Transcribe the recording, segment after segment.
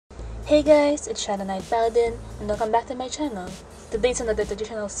Hey guys, it's Shadow Knight Paladin, and welcome back to my channel. Today's another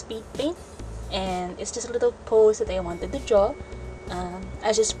traditional speed paint, and it's just a little pose that I wanted to draw. I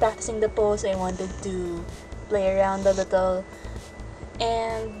was just practicing the pose. I wanted to play around a little,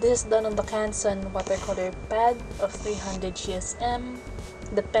 and this is done on the Canson watercolor pad of 300 GSM.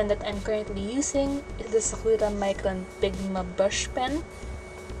 The pen that I'm currently using is the Sakura Micron Pigma brush pen,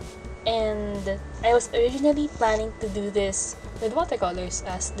 and I was originally planning to do this with watercolors,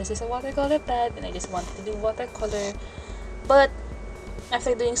 as this is a watercolor pad and I just wanted to do watercolor. But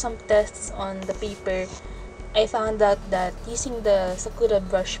after doing some tests on the paper, I found out that using the Sakura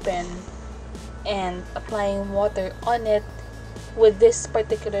brush pen and applying water on it with this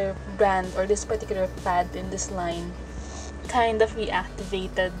particular brand or this particular pad in this line kind of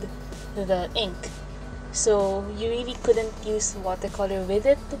reactivated the ink. So you really couldn't use watercolor with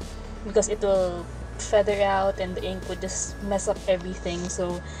it because it will feather out and the ink would just mess up everything.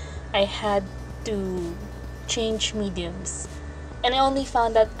 So I had to change mediums, and I only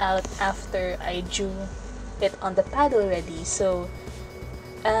found that out after I drew it on the pad already. So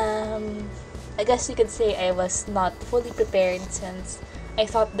I guess you could say I was not fully prepared, since I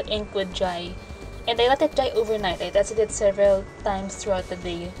thought the ink would dry, and I let it dry overnight. I tested it several times throughout the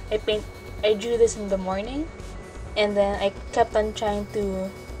day. I drew this in the morning, and then I kept on trying to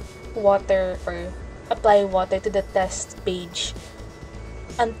apply water to the test page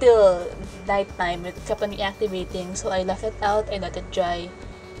until nighttime. It kept on reactivating, so I left it out, I let it dry,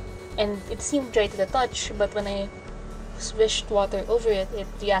 and it seemed dry to the touch, but when I swished water over it, it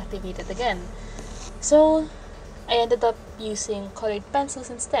reactivated again. So I ended up using colored pencils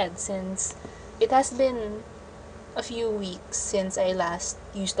instead, since it has been a few weeks since I last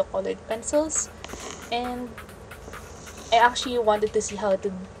used the colored pencils, and I actually wanted to see how it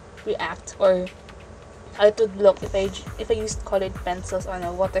would react, or how it would look if I used colored pencils on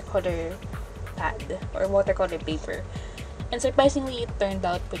a watercolor pad or watercolor paper. And surprisingly, it turned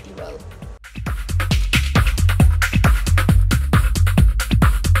out pretty well.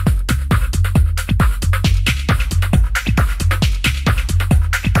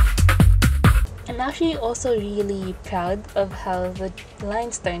 I'm actually also really proud of how the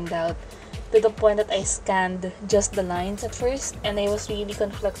lines turned out, to the point that I scanned just the lines at first, and I was really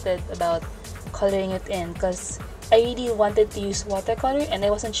conflicted about coloring it in because I really wanted to use watercolor, and I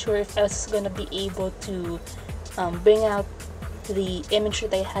wasn't sure if I was gonna be able to bring out the image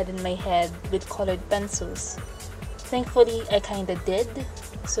that I had in my head with colored pencils. Thankfully, I kinda did.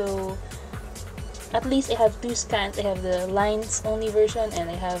 So at least I have two scans. I have the lines only version and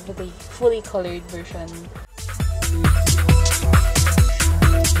I have the fully colored version.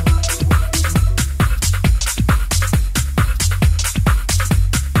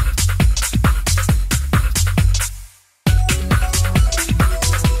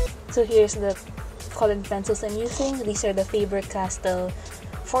 So here's the colored pencils I'm using. These are the Faber-Castell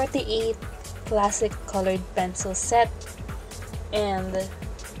 48 Classic Colored Pencil Set. And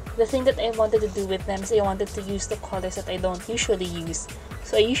the thing that I wanted to do with them is I wanted to use the colors that I don't usually use.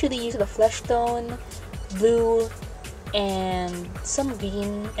 So I usually use the flesh tone, blue, and some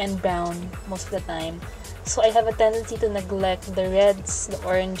green and brown most of the time. So I have a tendency to neglect the reds, the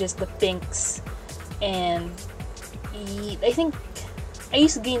oranges, the pinks, and I think I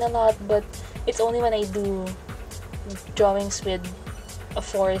use green a lot, but it's only when I do drawings with a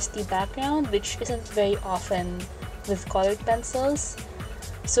foresty background, which isn't very often with colored pencils.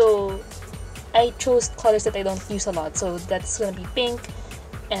 So I chose colors that I don't use a lot, so that's gonna be pink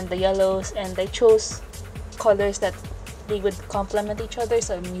and the yellows, and I chose colors that they would complement each other,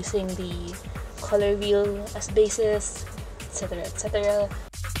 so I'm using the color wheel as basis, etc, etc.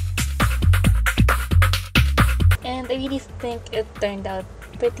 And I really think it turned out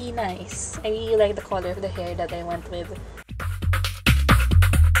pretty nice. I really like the color of the hair that I went with.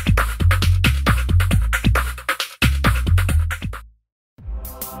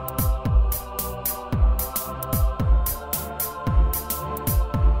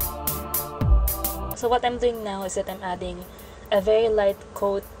 So what I'm doing now is that I'm adding a very light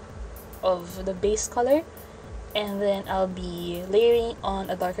coat of the base color, and then I'll be layering on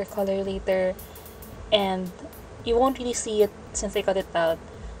a darker color later, and you won't really see it since I cut it out.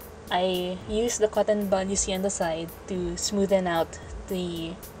 I use the cotton bud you see on the side to smoothen out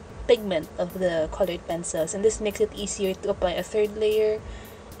the pigment of the colored pencils, and this makes it easier to apply a third layer,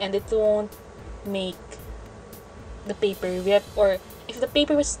 and it won't make the paper rip. Or if the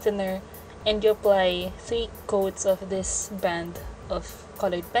paper was thinner and you apply 3 coats of this brand of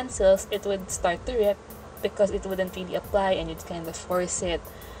colored pencils, it would start to rip because it wouldn't really apply and you'd kind of force it,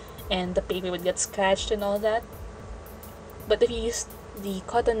 and the paper would get scratched and all that. But if you use the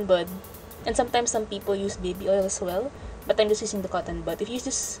cotton bud, and sometimes some people use baby oil as well, but I'm just using the cotton bud. If you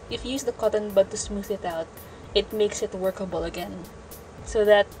use the cotton bud to smooth it out, it makes it workable again. So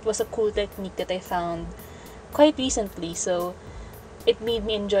that was a cool technique that I found quite recently, so it made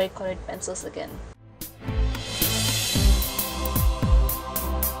me enjoy colored pencils again.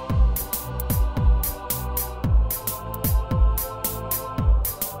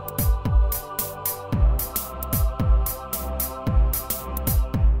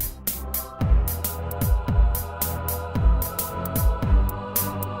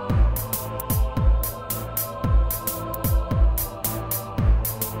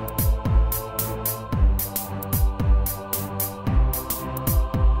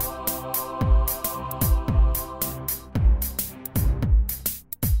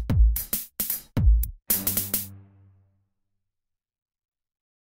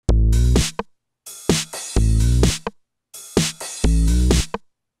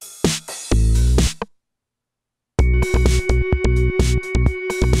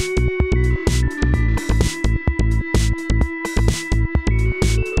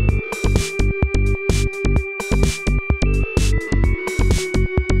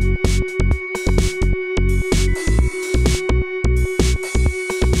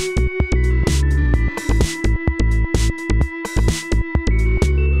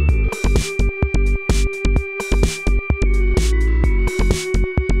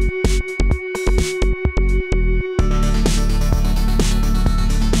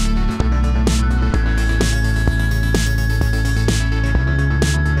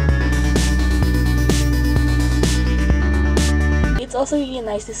 Also really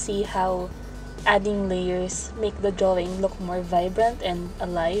nice to see how adding layers make the drawing look more vibrant and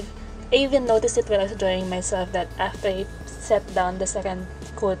alive. I even noticed it when I was drawing myself that after I set down the second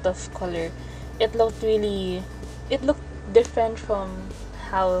coat of color, it looked different from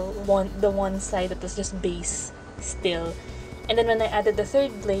how the one side that was just base still. And then when I added the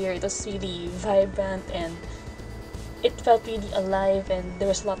third layer, it was really vibrant and it felt really alive, and there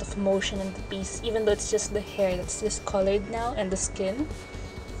was a lot of motion in the piece, even though it's just the hair that's just colored now and the skin.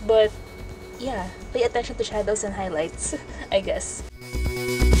 But yeah, pay attention to shadows and highlights, I guess.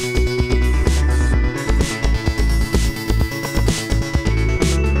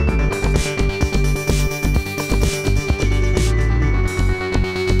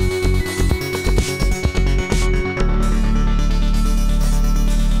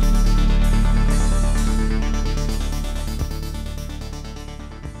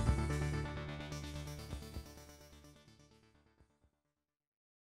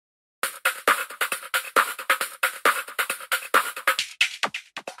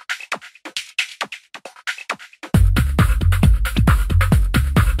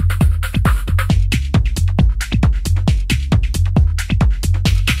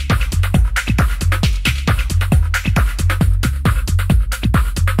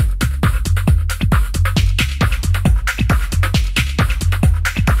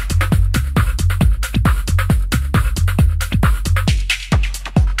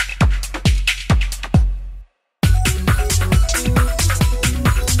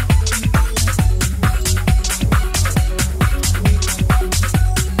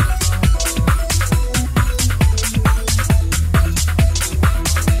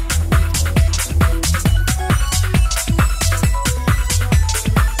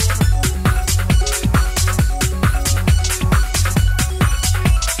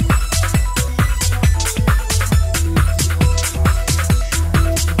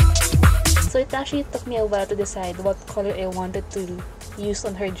 Actually, it took me a while to decide what color I wanted to use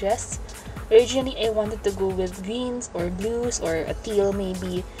on her dress. Originally, I wanted to go with greens or blues or a teal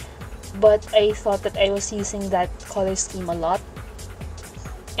maybe, but I thought that I was using that color scheme a lot.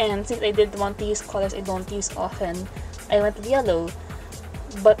 And since I didn't want to use colors I don't use often, I went with yellow,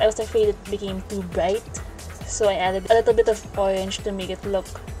 but I was afraid it became too bright, so I added a little bit of orange to make it look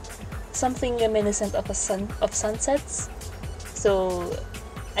something reminiscent of sunsets. So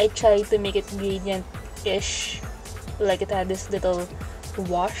I tried to make it gradient-ish, like it had this little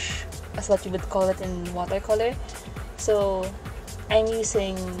wash, as what you would call it in watercolor. So I'm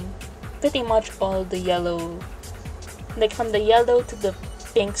using pretty much all the yellow, like from the yellow to the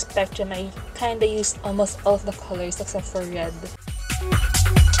pink spectrum. I kinda used almost all of the colors except for red.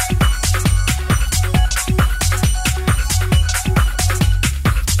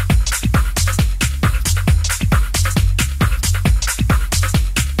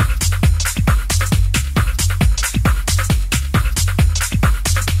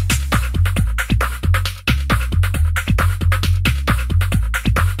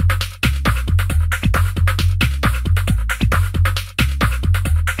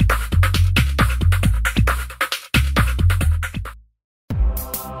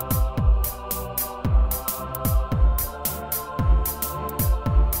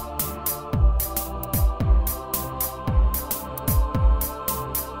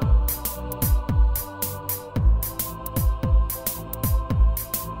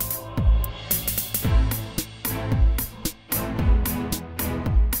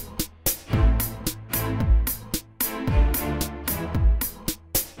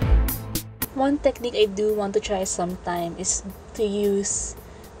 one technique I do want to try sometime is to use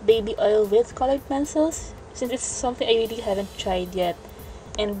baby oil with colored pencils, since it's something I really haven't tried yet,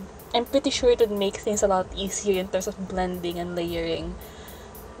 and I'm pretty sure it would make things a lot easier in terms of blending and layering.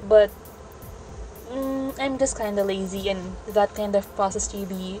 But I'm just kind of lazy, and that kind of process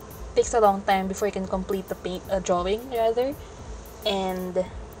really takes a long time before you can complete the drawing rather. And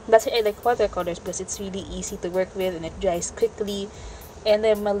that's why I like watercolors, because it's really easy to work with and it dries quickly. And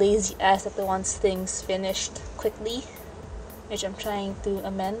I'm a lazy ass that wants things finished quickly, which I'm trying to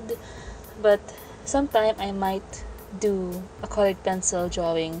amend. But sometime I might do a colored pencil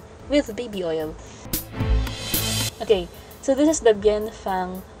drawing with baby oil. Okay, so this is the Bien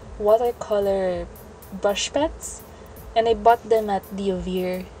Fang watercolor brush pets, and I bought them at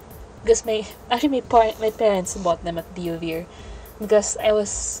Diovir because my parents bought them at Diovir because I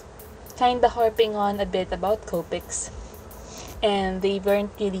was kinda harping on a bit about Cupids, and they weren't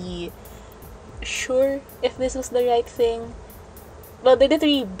really sure if this was the right thing. Well, they did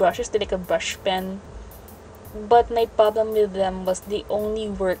three brushes, they like a brush pen, but my problem with them was they only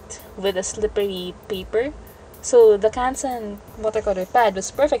worked with a slippery paper. So the Kansan watercolor pad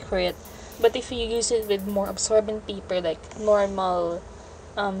was perfect for it, but if you use it with more absorbent paper like normal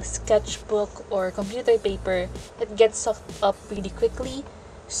sketchbook or computer paper, it gets sucked up really quickly.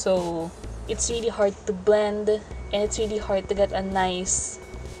 So it's really hard to blend, and it's really hard to get a nice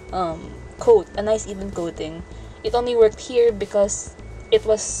a nice even coating. It only worked here because it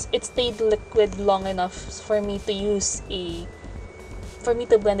stayed liquid long enough for me to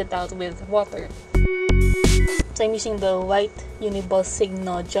blend it out with water. So I'm using the white Uniball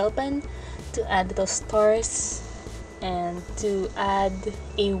Signo gel pen to add little stars and to add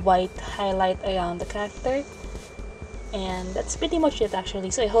a white highlight around the character. And that's pretty much it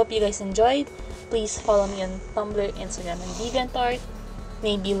actually. So I hope you guys enjoyed. Please follow me on Tumblr, Instagram, and DeviantArt.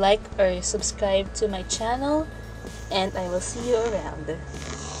 Maybe like or subscribe to my channel, and I will see you around.